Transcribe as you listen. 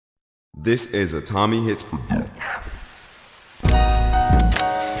This is a Tommy Hits.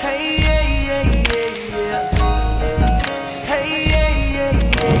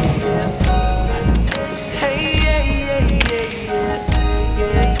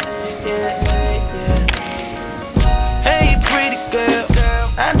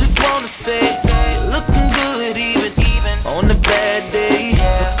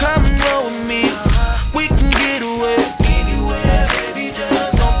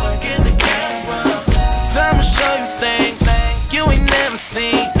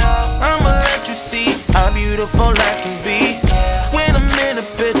 Beautiful I can be when I'm in a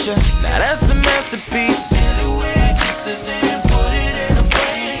picture. Now that's a masterpiece. Silhouette kisses and put it in a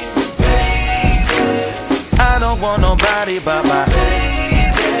frame, baby. I don't want nobody but my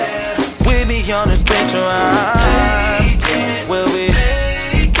baby. With me on this picture, will be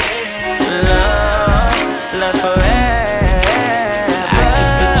love, last forever. I can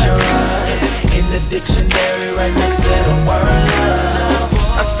picture us in the dictionary right next to the word love.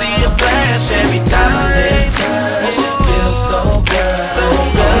 I see a flash every time I lift touch. It feels so good, so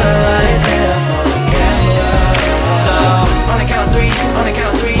good. Right there for the camera. So on the count of three, on the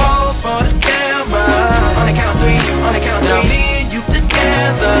count of three, pose for the camera. On the count of three, on the count of three, now me and you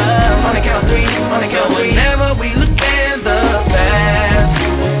together. On the count of three, on the count of three. Whenever we look in the past,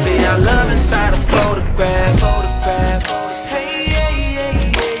 we'll see our love inside a photograph.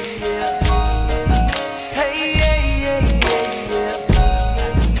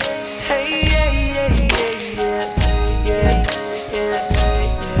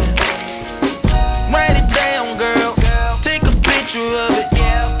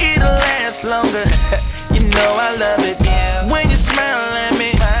 Longer, you know I love it. When you smile at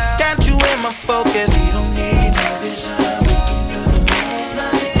me, got you in my focus. We don't need no vision, we can use a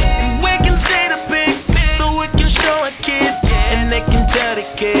moonlight. And we can see the pics, so we can show our kids, and they can tell the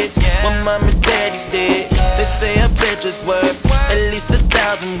kids what mom and daddy did. They say a picture's worth at least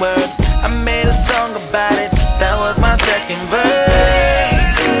 1,000 words. I made a song about it, that was my second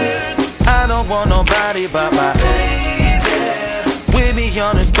verse. I don't want nobody but my baby. With me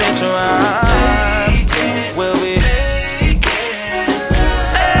on this picture, will be hey,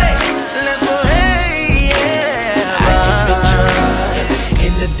 let's go, hey, yeah. I can picture us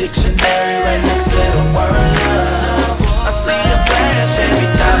in the dictionary right next to the word love. I see a flash